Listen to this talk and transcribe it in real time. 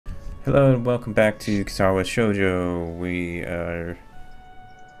Hello and welcome back to Katawa Shoujo. We are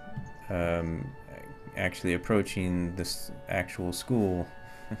um, actually approaching this actual school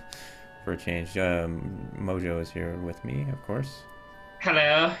for a change. Mojo is here with me, of course,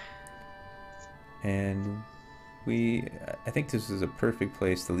 Hello. and I think this is a perfect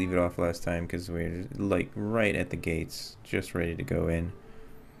place to leave it off last time because we're like right at the gates, just ready to go in.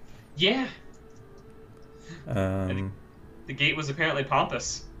 Yeah, and Um, the gate was apparently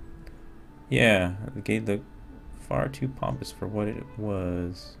pompous. yeah, the gate looked far too pompous for what it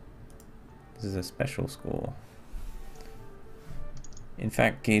was. This is a special school. In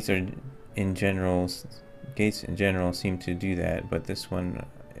fact, in general, gates in general seem to do that, but this one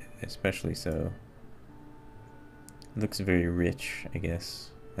especially so. It looks very rich, I guess.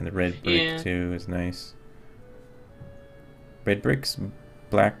 And the red brick Yeah, too is nice. Red bricks,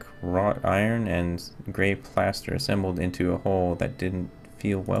 black wrought iron, and gray plaster assembled into a whole that didn't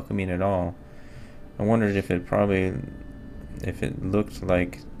feel welcoming at all. I wondered if it looked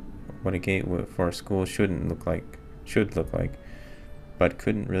like what a gate for a school should look like, but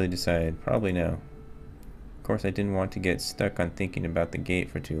couldn't really decide. Probably no. Of course, I didn't want to get stuck on thinking about the gate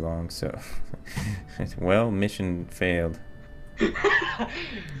for too long, so. Well, mission failed.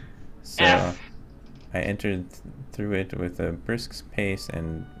 So, F. I entered through it with a brisk pace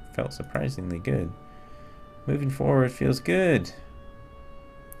and felt surprisingly good. Moving forward feels good.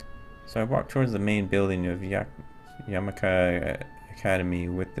 So, I walked towards the main building of Yamaka Academy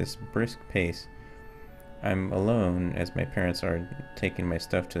with this brisk pace. I'm alone as my parents are taking my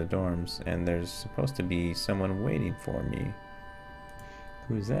stuff to the dorms, and there's supposed to be someone waiting for me.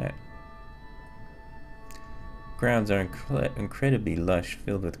 Who's that? Grounds are incredibly lush,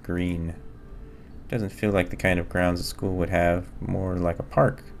 filled with green. Doesn't feel like the kind of grounds a school would have, more like a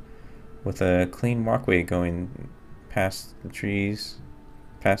park, with a clean walkway going past the trees,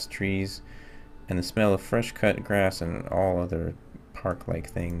 past trees, and the smell of fresh cut grass and all other park-like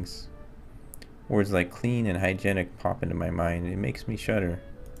things. Words like clean and hygienic pop into my mind. It makes me shudder.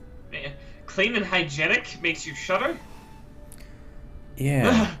 Man, clean and hygienic makes you shudder? Yeah,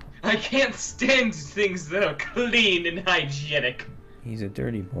 Ugh, I can't stand things that are clean and hygienic. he's a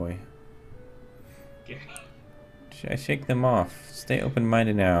dirty boy. Gary. I shake them off. Stay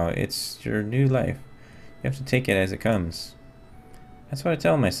open-minded now. It's your new life. You have to take it as it comes. That's what I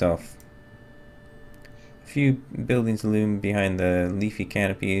tell myself. A few buildings loom behind the leafy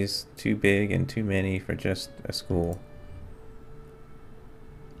canopies, too big and too many for just a school.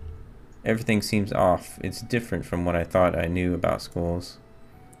 Everything seems off. It's different from what I thought I knew about schools.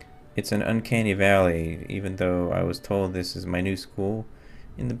 It's an uncanny valley, even though I was told this is my new school.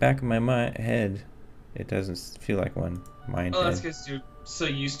 In the back of my head, it doesn't feel like one. Mind Oh, that's head. because you're so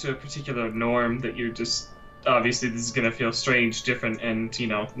used to a particular norm that you're just obviously this is gonna feel strange, different, and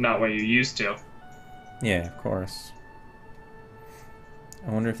not what you're used to. Yeah, of course. I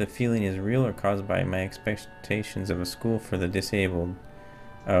wonder if the feeling is real or caused by my expectations of a school for the disabled.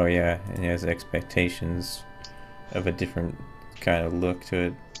 Oh yeah, and he has expectations of a different kind of look to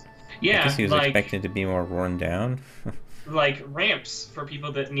it. I guess Yeah, he was like expected to be more run down. like ramps for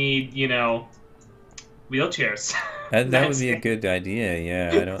people that need, wheelchairs. That would That's be a it. good idea.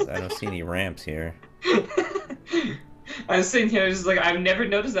 Yeah, I don't see any ramps here. I was sitting here just like I've never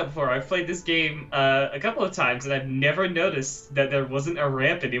noticed that before. I've played this game a couple of times and I've never noticed that there wasn't a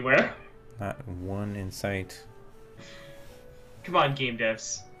ramp anywhere. Not one in sight. Come on, game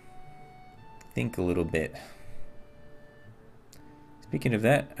devs. Think a little bit. Speaking of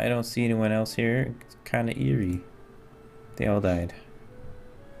that, I don't see anyone else here. It's kind of eerie. They all died.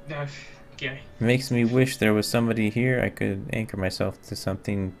 Uh, yeah. It makes me wish there was somebody here I could anchor myself to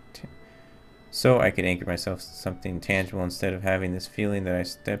so I could anchor myself to something tangible instead of having this feeling that I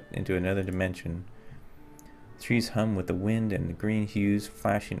stepped into another dimension. The trees hum with the wind and the green hues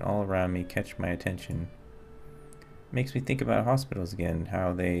flashing all around me catch my attention. It makes me think about hospitals again,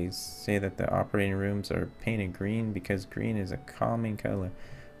 how they say that the operating rooms are painted green because green is a calming color.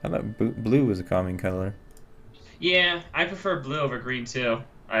 I thought blue was a calming color. Yeah, I prefer blue over green too.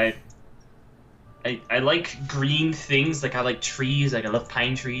 I like green things, like I like trees, like I love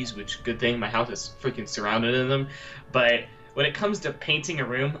pine trees, which good thing my house is freaking surrounded in them. But when it comes to painting a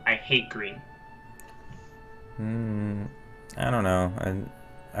room, I hate green. Hmm, I don't know.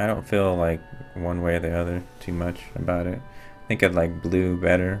 I don't feel like one way or the other too much about it. I think I'd like blue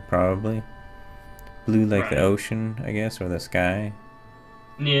better, probably. Blue like the Right. ocean, I guess, or the sky.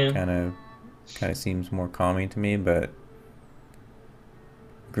 Yeah. Kind of, kind of seems more calming to me. But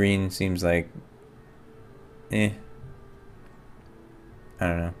green seems like, eh. I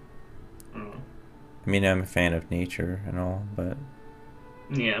don't know. Mm. I mean, I'm a fan of nature and all, but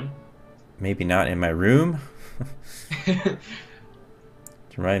Yeah. Maybe not in my room. To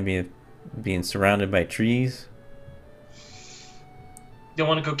remind me of being surrounded by trees. Don't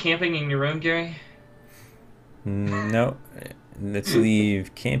want to go camping in your room, Gary? No. Let's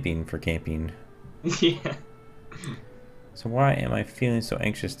leave camping for camping. Yeah. So why am I feeling so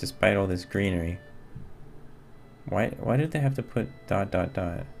anxious despite all this greenery? Why did they have to put ...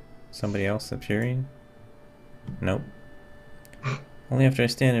 Somebody else appearing? Nope. Only after I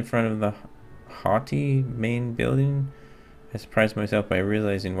stand in front of the haughty main building, I surprise myself by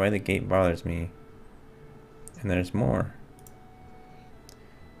realizing why the gate bothers me. And there's more.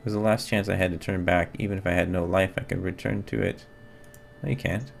 It was the last chance I had to turn back. Even if I had no life, I could return to it. No, you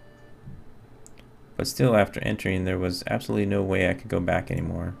can't. But still, after entering, there was absolutely no way I could go back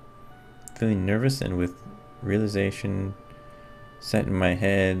anymore. Feeling nervous and with realization set in my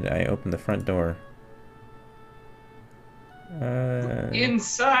head, I opened the front door.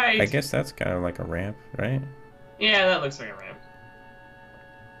 Inside! I guess that's kind of like a ramp, right? Yeah, that looks like a ramp.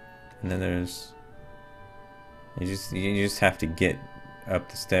 And then there's... You just have to get up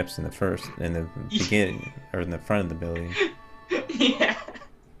the steps in the beginning, or in the front of the building. Yeah.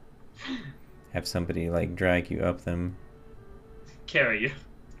 Have somebody like drag you up them. Carry you.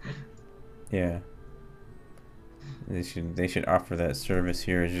 Yeah. They should offer that service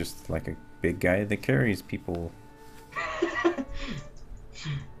here as just like a big guy that carries people.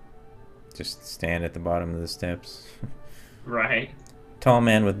 Just stand at the bottom of the steps. Right. Tall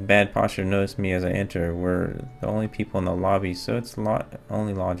man with bad posture noticed me as I enter. We're the only people in the lobby, so it's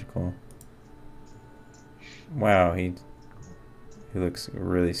only logical. Wow, he looks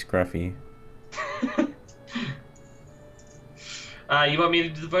really scruffy. You want me to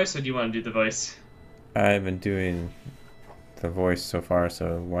do the voice, or do you want to do the voice? I've been doing the voice so far,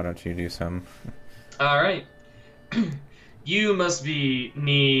 so why don't you do some? All right. You must be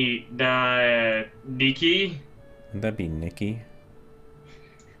Nikki. Would that be Nikki?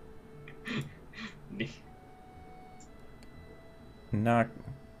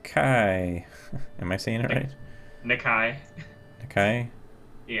 Nakai. Am I saying it right? Nakai. Nakai?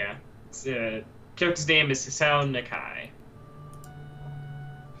 Yeah. Character's name is Hisao Nakai.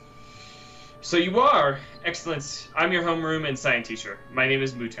 So you are, excellent. I'm your homeroom and science teacher. My name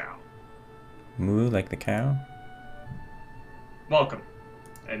is Mutao. Moo like the cow? Welcome.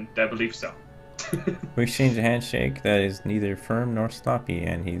 And I believe so. We exchange a handshake that is neither firm nor sloppy,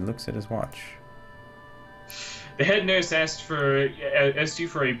 and he looks at his watch. The head nurse asked you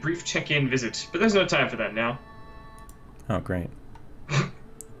for a brief check-in visit, but there's no time for that now. Oh, great.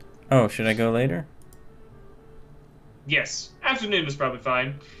 Oh, should I go later? Yes, afternoon is probably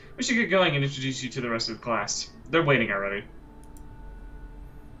fine. We should get going and introduce you to the rest of the class. They're waiting already.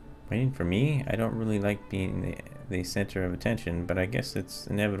 Waiting for me? I don't really like being the center of attention, but I guess it's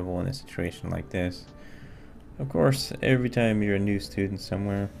inevitable in a situation like this. Of course, every time you're a new student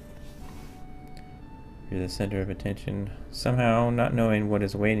somewhere, you're the center of attention. Somehow, not knowing what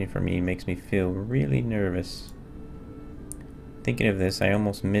is waiting for me makes me feel really nervous. Thinking of this, I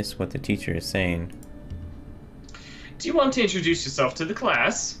almost miss what the teacher is saying. Do you want to introduce yourself to the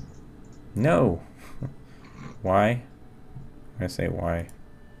class? No. Why? I'm gonna say why.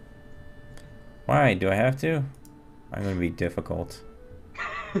 Why? Do I have to? I'm gonna be difficult.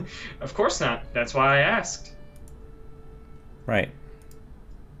 Of course not. That's why I asked. Right.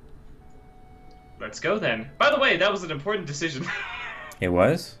 Let's go then. By the way, that was an important decision. It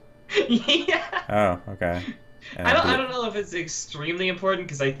was? Yeah. Oh, okay. And I don't know if it's extremely important,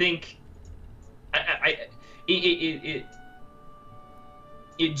 because I think it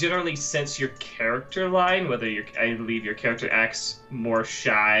generally sets your character line, whether I believe your character acts more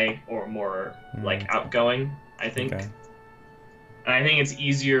shy or more like outgoing, I think. Okay. And I think it's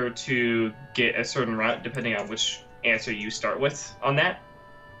easier to get a certain route depending on which answer you start with on that.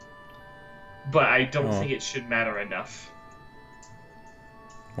 But I don't think it should matter enough.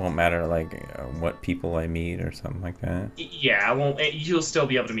 Won't matter like what people I meet or something like that. Yeah, I won't. You'll still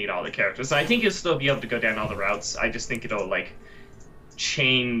be able to meet all the characters. I think you'll still be able to go down all the routes. I just think it'll like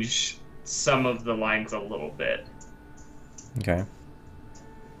change some of the lines a little bit. Okay.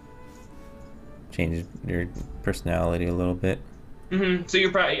 Change your personality a little bit. Mm-hmm. So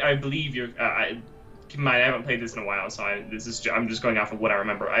you're probably, I believe you're. Keep in mind, I haven't played this in a while, so I'm just going off of what I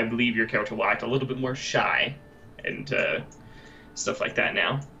remember. I believe your character will act a little bit more shy, and stuff like that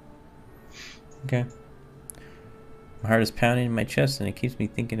now. Okay. My heart is pounding in my chest, and it keeps me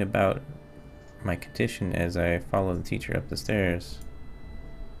thinking about my condition as I follow the teacher up the stairs.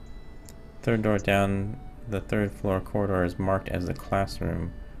 Third door down the third floor corridor is marked as the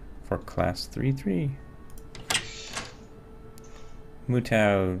classroom for class 3-3.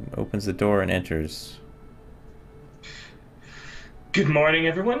 Mutao opens the door and enters. Good morning,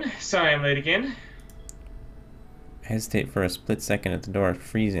 everyone. Sorry I'm late again. I hesitate for a split second at the door,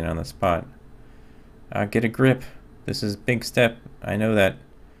 freezing on the spot. Get a grip. This is a big step. I know that.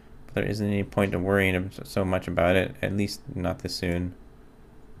 But there isn't any point in worrying so much about it, at least not this soon.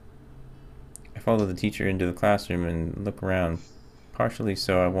 I follow the teacher into the classroom and look around, partially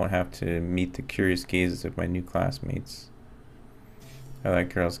so I won't have to meet the curious gazes of my new classmates. Oh, that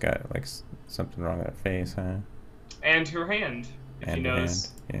girl's got, like, something wrong with her face, huh? And her hand, if you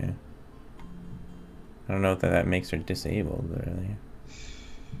notice. Yeah. I don't know if that makes her disabled, really.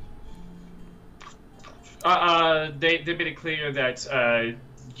 They made it clear that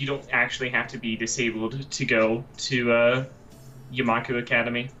you don't actually have to be disabled to go to Yamaku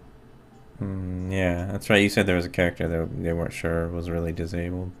Academy. Yeah, that's right. You said there was a character that they weren't sure was really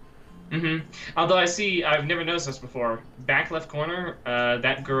disabled. Although I've never noticed this before. Back left corner,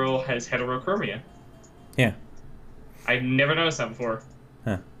 that girl has heterochromia. Yeah. I've never noticed that before.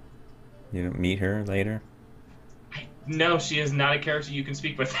 Huh. You don't meet her later? No, she is not a character you can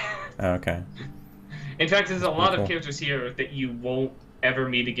speak with. Oh, okay. In fact, there's a lot cool. of characters here that you won't ever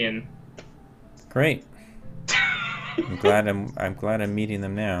meet again. Great. I'm glad I'm meeting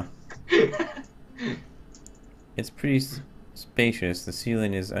them now. It's pretty spacious. The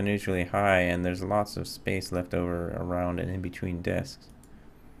ceiling is unusually high, and there's lots of space left over around and in between desks.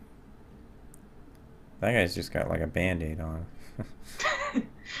 That guy's just got like a band-aid on.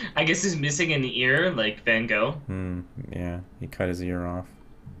 I guess he's missing an ear, like Van Gogh. Yeah, he cut his ear off.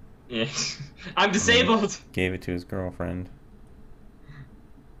 Yeah. I'm disabled! Gave it to his girlfriend.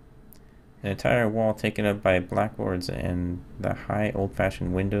 An entire wall taken up by blackboards and the high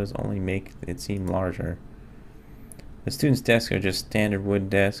old-fashioned windows only make it seem larger. The students' desks are just standard wood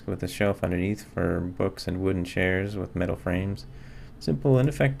desks with a shelf underneath for books and wooden chairs with metal frames. Simple and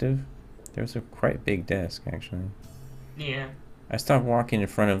effective. There's a quite big desk, actually. Yeah. I stop walking in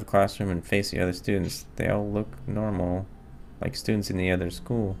front of the classroom and face the other students. They all look normal, like students in the other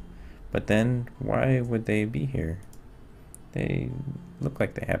school. But then, why would they be here? They look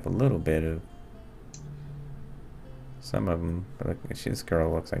like they have a little bit of... Some of them, but look, this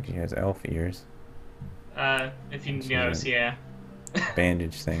girl looks like she has elf ears. If you notice, yeah.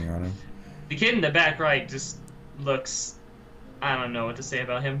 Bandage thing on him. The kid in the back right just looks... I don't know what to say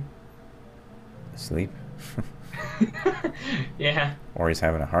about him. Asleep? Yeah. Or he's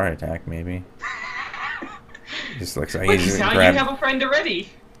having a heart attack, maybe. Just looks like Wait, he's now you have a friend already!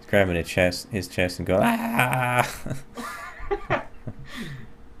 He's grabbing his chest and going, ah!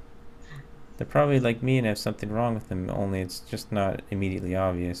 They're probably like me and have something wrong with them, only it's just not immediately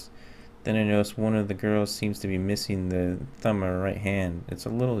obvious. Then I notice one of the girls seems to be missing the thumb of her right hand. It's a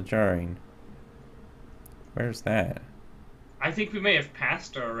little jarring. Where's that? I think we may have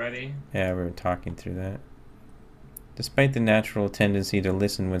passed her already. Yeah, we were talking through that. Despite the natural tendency to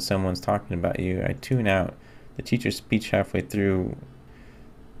listen when someone's talking about you, I tune out the teacher's speech halfway through.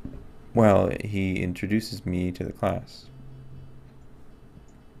 Well, he introduces me to the class.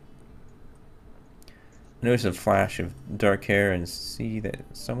 I notice a flash of dark hair and see that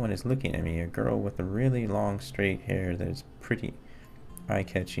someone is looking at me, a girl with a really long straight hair that is pretty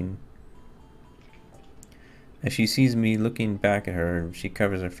eye-catching. As she sees me looking back at her, she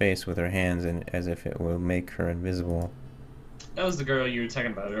covers her face with her hands and as if it will make her invisible. That was the girl you were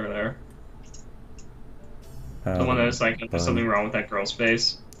talking about earlier. The one that was like, there's something wrong with that girl's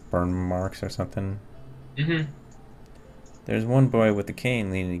face. Burn marks or something. Mm-hmm. There's one boy with a cane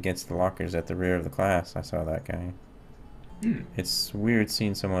leaning against the lockers at the rear of the class. I saw that guy. It's weird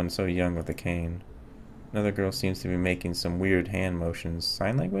seeing someone so young with a cane. Another girl seems to be making some weird hand motions.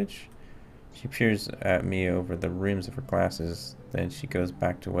 Sign language? She peers at me over the rims of her glasses. Then she goes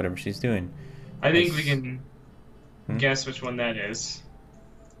back to whatever she's doing. I think we can guess which one that is.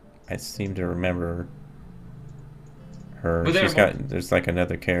 I seem to remember her. But There's like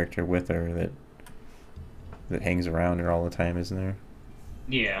another character with her that hangs around her all the time, isn't there?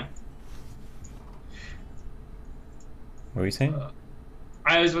 Yeah. What were you saying?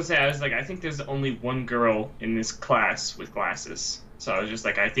 I was going to say, I think there's only one girl in this class with glasses. So I was just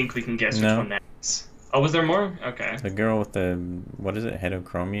like, I think we can guess which one that is. Oh, was there more? Okay. The girl with the, what is it,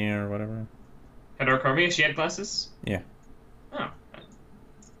 heterochromia or whatever? Heterochromia? She had glasses? Yeah. Oh.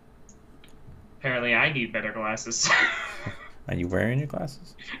 Apparently I need better glasses. Are you wearing your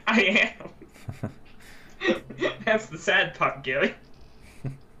glasses? I am. That's the sad part, Gary.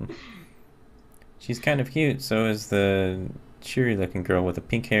 She's kind of cute. So is the cheery looking girl with the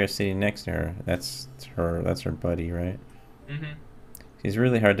pink hair sitting next to her. That's her buddy, right? Mm-hmm. She's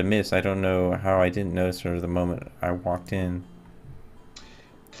really hard to miss. I don't know how I didn't notice her the moment I walked in.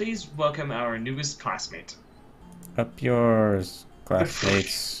 Please welcome our newest classmate. Up yours,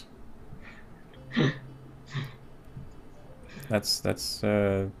 classmates. That's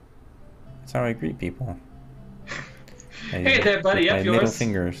how I greet people. Hey there, buddy, With my up middle yours.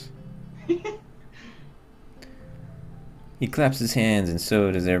 fingers. He claps his hands, and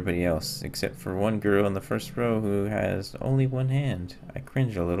so does everybody else, except for one girl in the first row who has only one hand. I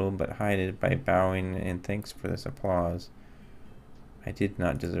cringe a little, but hide it by bowing in thanks for this applause I did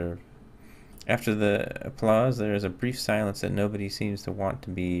not deserve. After the applause, there is a brief silence that nobody seems to want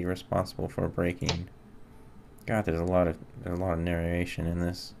to be responsible for breaking. God, there's a lot of narration in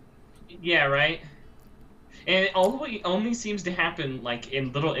this. Yeah, right. And it only seems to happen like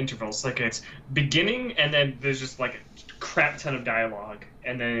in little intervals. Like it's beginning, and then there's just like a crap ton of dialogue,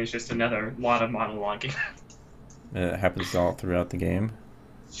 and then it's just another lot of monologuing. It happens all throughout the game.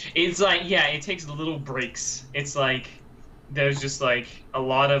 It's like, yeah, it takes little breaks. It's like there's just like a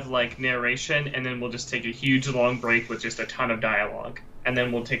lot of like narration, and then we'll just take a huge long break with just a ton of dialogue, and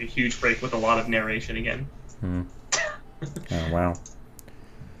then we'll take a huge break with a lot of narration again. Hmm. Oh, wow.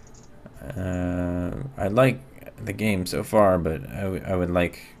 I like the game so far, but I would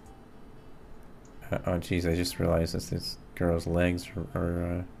like... oh, jeez, I just realized this girl's legs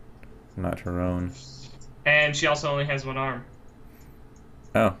are not her own. And she also only has one arm.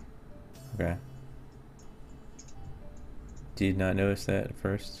 Oh, okay. Did not notice that at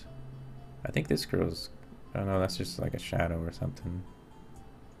first. I think this girl's... oh no, that's just like a shadow or something.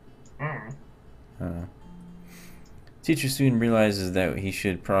 Teacher soon realizes that he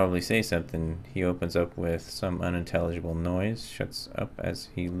should probably say something. He opens up with some unintelligible noise, shuts up as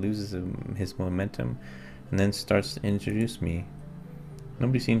he loses his momentum, and then starts to introduce me.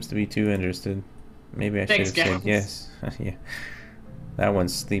 Nobody seems to be too interested. Maybe I should have said yes. Yeah. That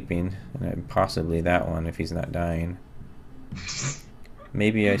one's sleeping, and possibly that one if he's not dying.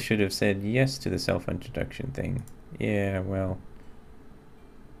 Maybe I should have said yes to the self-introduction thing. Yeah, well,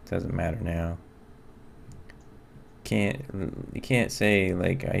 doesn't matter now. You can't say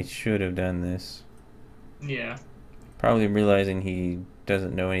like I should have done this. Yeah. Probably realizing he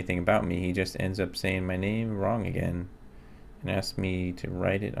doesn't know anything about me, he just ends up saying my name wrong again and asks me to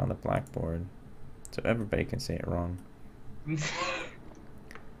write it on the blackboard so everybody can say it wrong.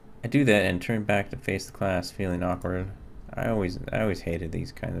 I do that and turn back to face the class feeling awkward. I always hated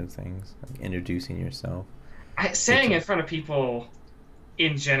these kinds of things, like introducing yourself. Saying in front of people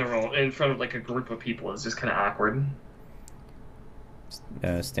in general, in front of like a group of people, is just kind of awkward.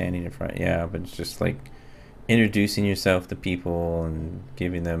 Standing in front, yeah, but it's just like introducing yourself to people and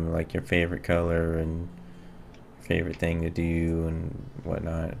giving them like your favorite color and your favorite thing to do and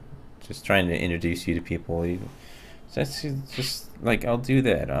whatnot. Just trying to introduce you to people. That's just like, I'll do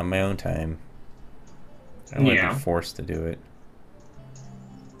that on my own time. I don't want to be forced to do it.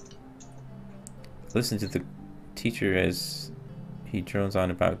 Listen to the teacher as he drones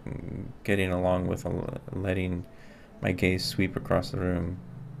on about getting along with letting my gaze sweep across the room.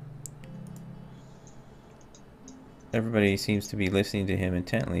 Everybody seems to be listening to him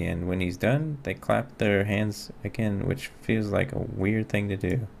intently, and when he's done, they clap their hands again, which feels like a weird thing to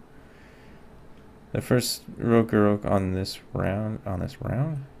do. The first row girl on this round,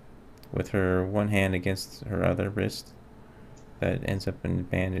 with her one hand against her other wrist, that ends up in a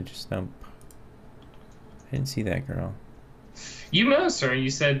bandage stump. I didn't see that girl. You noticed her. You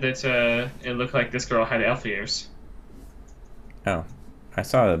said that it looked like this girl had elf ears. Oh, I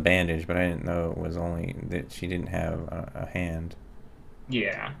saw the bandage, but I didn't know it was only that she didn't have a hand.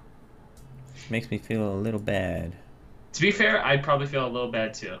 Yeah. Makes me feel a little bad. To be fair, I'd probably feel a little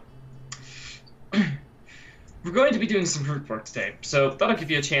bad too. We're going to be doing some group work today, so that'll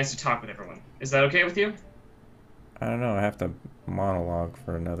give you a chance to talk with everyone. Is that okay with you? I don't know, I have to monologue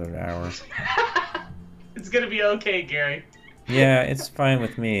for another hour. It's gonna be okay, Gary. Yeah, it's fine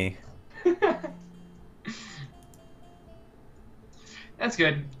with me. That's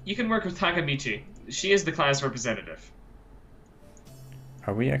good. You can work with Takamichi. She is the class representative.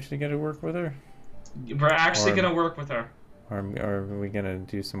 Are we actually going to work with her? We're actually going to work with her. Or are we going to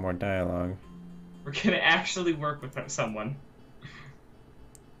do some more dialogue? We're going to actually work with someone.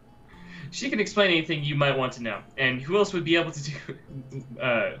 She can explain anything you might want to know. And who else would be able to do...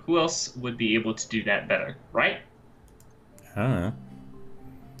 who else would be able to do that better, right? I don't know.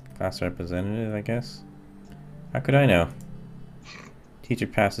 Class representative, I guess? How could I know? Teacher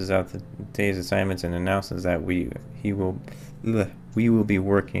passes out the day's assignments and announces that we will be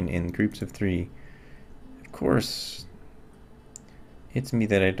working in groups of 3. Of course, hits me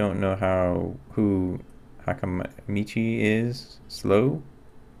that I don't know who Hakamichi is. Slow?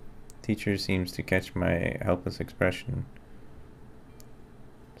 Teacher seems to catch my helpless expression.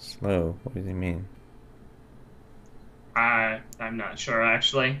 Slow. What does he mean? I'm not sure,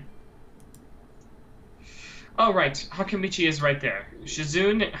 actually. Oh, right. Hakamichi is right there.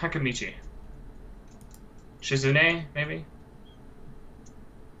 Shizune Hakamichi. Shizune, maybe?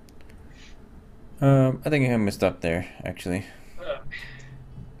 I think I'm gonna stop there, actually. Uh,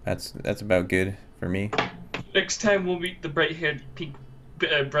 That's about good for me. Next time we'll meet the bright-haired,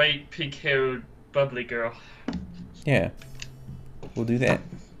 bright pink-haired, bubbly girl. Yeah. We'll do that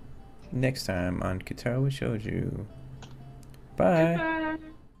next time on Katawa Shoujo. Bye. Goodbye.